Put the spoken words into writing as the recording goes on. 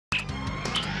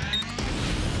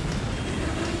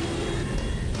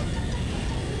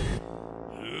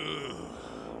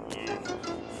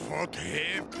What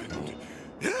happened?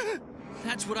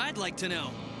 That's what I'd like to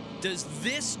know. Does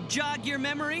this jog your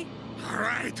memory? All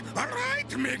right,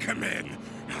 Mega Man.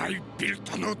 I built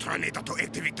a neutronator to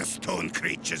activate the stone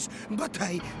creatures, but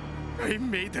I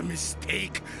made a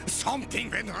mistake.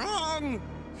 Something went wrong.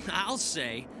 I'll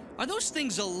say. Are those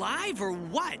things alive or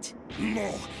what?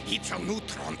 No, it's a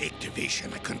neutron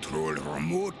activation I control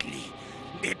remotely.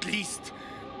 At least,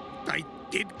 I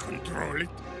did control it.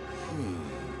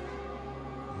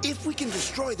 If we can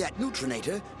destroy that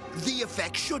neutronator, the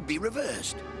effect should be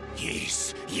reversed.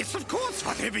 Yes, of course,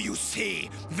 whatever you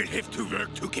say. We'll have to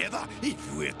work together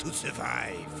if we're to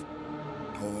survive.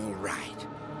 All right.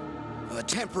 A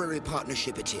temporary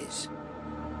partnership it is.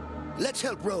 Let's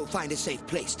help Ro find a safe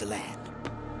place to land.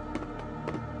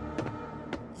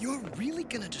 You're really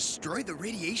gonna destroy the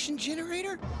radiation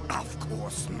generator? Of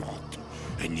course not.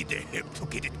 I need the help to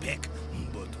get it back.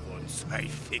 But once I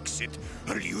fix it,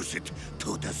 I'll use it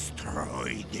to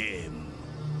destroy them.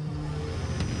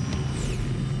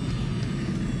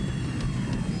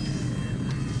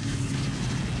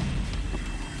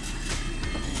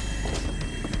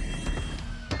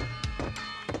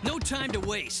 No time to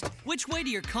waste. Which way to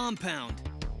your compound?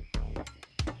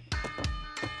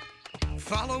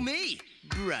 Follow me,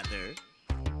 brother.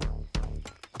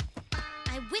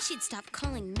 I wish he'd stop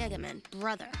calling Mega Man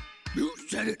brother. You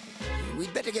said it.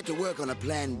 We'd better get to work on a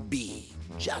plan B,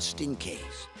 just in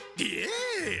case.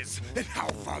 Yes, and how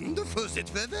wonderful that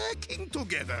we're working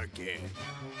together again.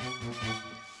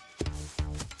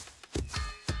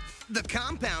 The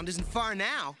compound isn't far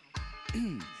now.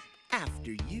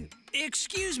 After you.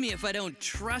 Excuse me if I don't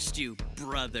trust you,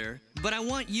 brother, but I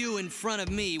want you in front of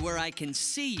me where I can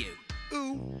see you.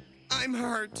 Ooh, I'm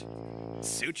hurt.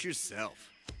 Suit yourself.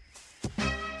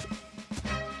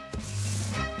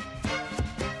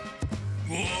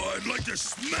 Oh, I'd like to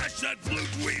smash that blue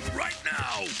dweeb right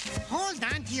now! Hold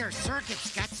on to your circuit,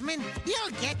 Scotsman.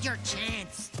 You'll get your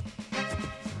chance.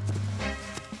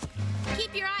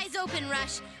 Keep your eyes open,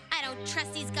 Rush. I don't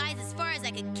trust these guys as far as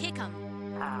I could kick them.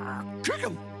 Kick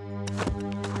him!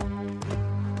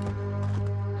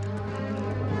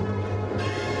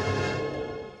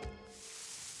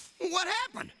 What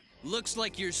happened? Looks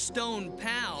like your stone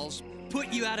pals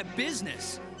put you out of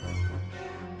business.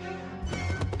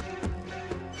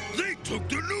 They took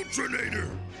the neutronator!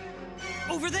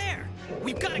 Over there!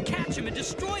 We've got to catch him and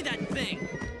destroy that thing!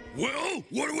 Well,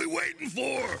 what are we waiting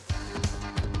for?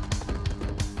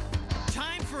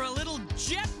 Time for a little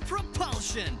jet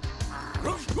propulsion!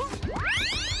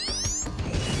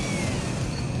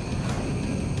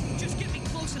 Just get me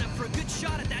close enough for a good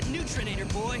shot at that neutronator,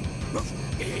 boy.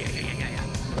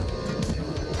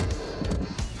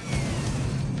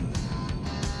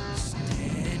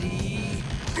 Steady.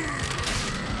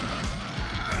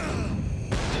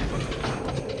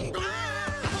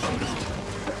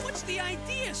 What's the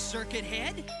idea, Circuit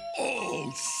Head?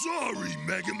 Oh, sorry,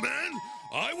 Mega Man.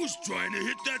 I was trying to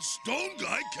hit that stone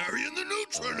guy carrying the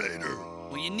neutronator.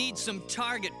 Well, you need some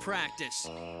target practice.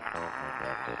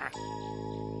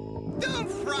 Don't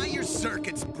fry your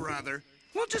circuits, brother.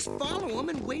 We'll just follow him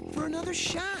and wait for another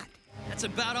shot. That's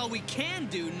about all we can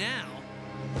do now.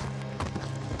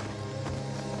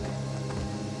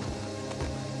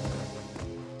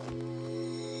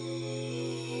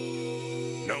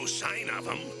 No sign of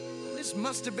him. This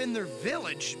must have been their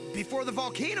village before the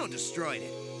volcano destroyed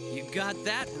it. You got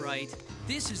that right.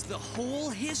 This is the whole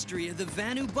history of the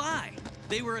Vanu Bai.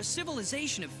 They were a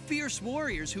civilization of fierce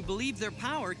warriors who believed their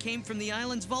power came from the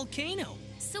island's volcano.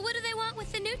 So what do they want with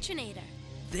the neutronator?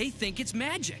 They think it's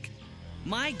magic.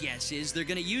 My guess is they're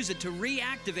gonna use it to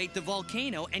reactivate the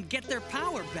volcano and get their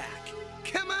power back.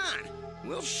 Come on,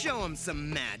 we'll show them some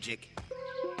magic.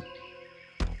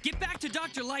 Get back to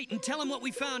Dr. Light and tell him what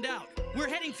we found out. We're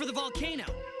heading for the volcano.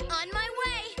 On my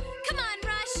way! Come on,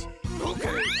 Rush!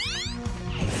 Okay.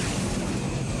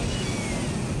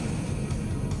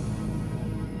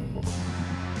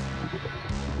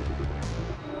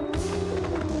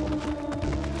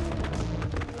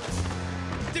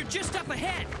 They're just up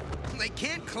ahead. They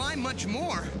can't climb much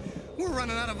more. We're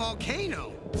running out of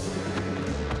volcano.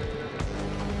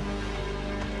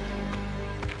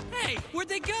 Hey, where'd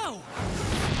they go?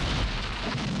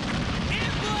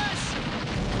 Ambush!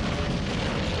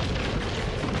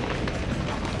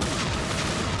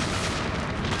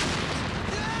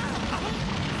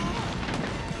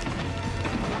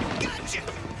 Gotcha!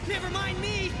 Never mind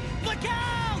me! Look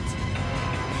out!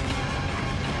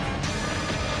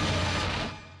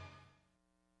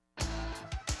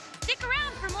 Stick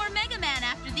around for more Mega Man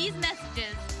after these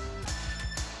messages.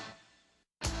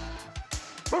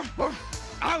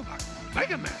 Oh,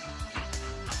 Mega Man.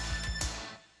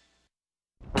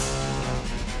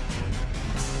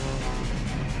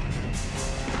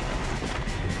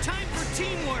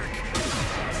 teamwork!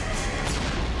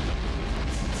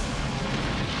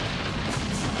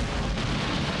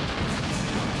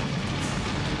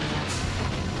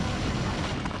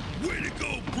 Way to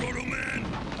go, Proto Man!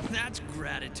 That's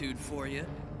gratitude for you.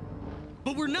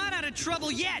 But we're not out of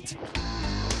trouble yet!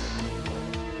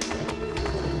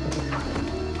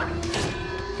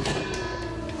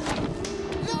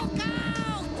 Look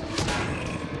out!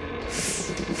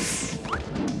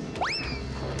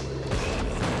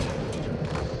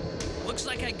 Looks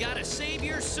like I gotta save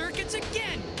your circuits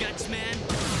again, Gutsman!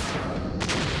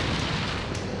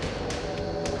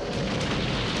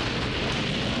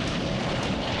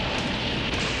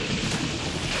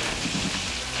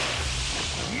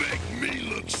 Make me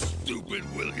look stupid,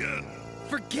 will ya?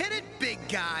 Forget it, big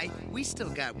guy. We still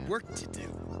got work to do.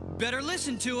 Better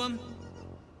listen to him.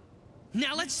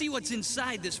 Now let's see what's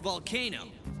inside this volcano.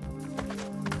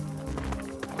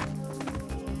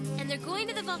 And they're going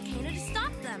to the volcano to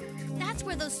stop them. That's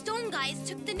where those stone guys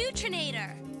took the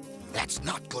neutrinator. That's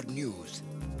not good news.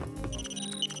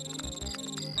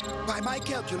 By my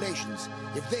calculations,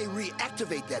 if they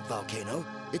reactivate that volcano,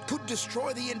 it could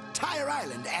destroy the entire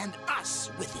island and us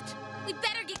with it. We'd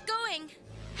better get going.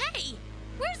 Hey,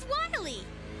 where's Wily?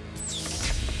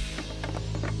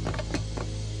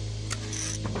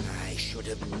 I should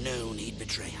have known he'd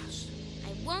betray us.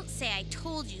 I won't say I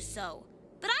told you so,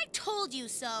 but I told you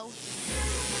so.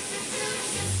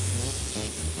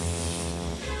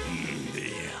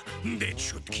 There. That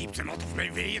should keep them out of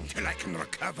my way until I can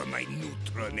recover my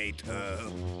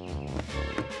neutrinator.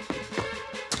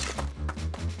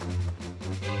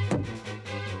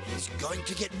 He's going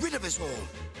to get rid of us all,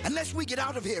 unless we get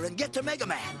out of here and get to Mega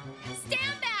Man.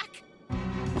 Stand back!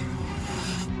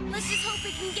 Let's just hope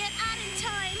we can get out in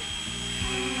time.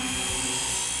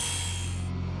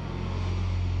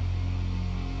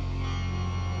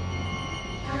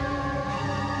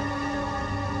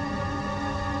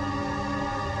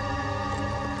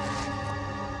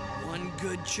 One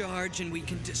good charge and we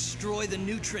can destroy the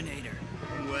neutrinator.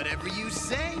 Whatever you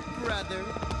say, brother.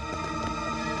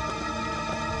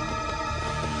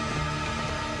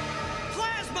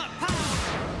 Plasma power!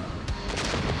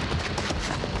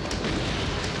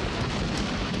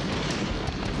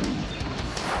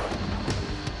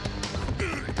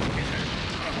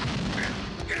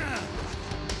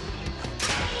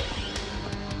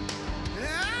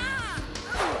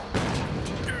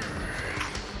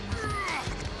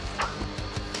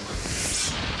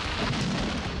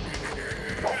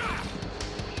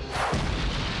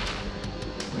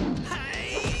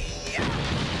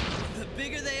 The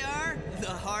bigger they are, the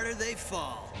harder they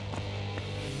fall.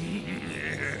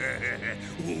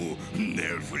 Oh,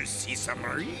 now we'll see some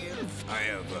real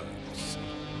fireworks.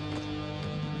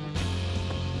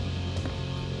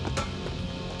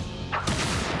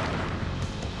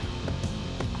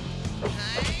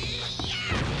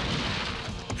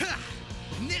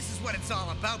 This is what it's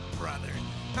all about, brother.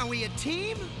 Are we a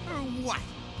team or what?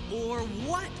 Or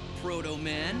what, Proto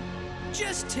Man?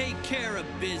 Just take care of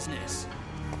business.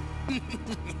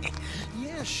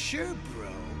 Yeah, sure,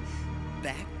 bro.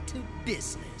 Back to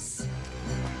business.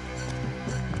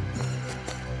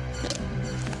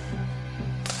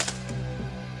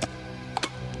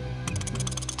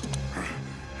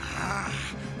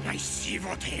 I see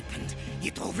what happened.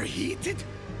 It overheated.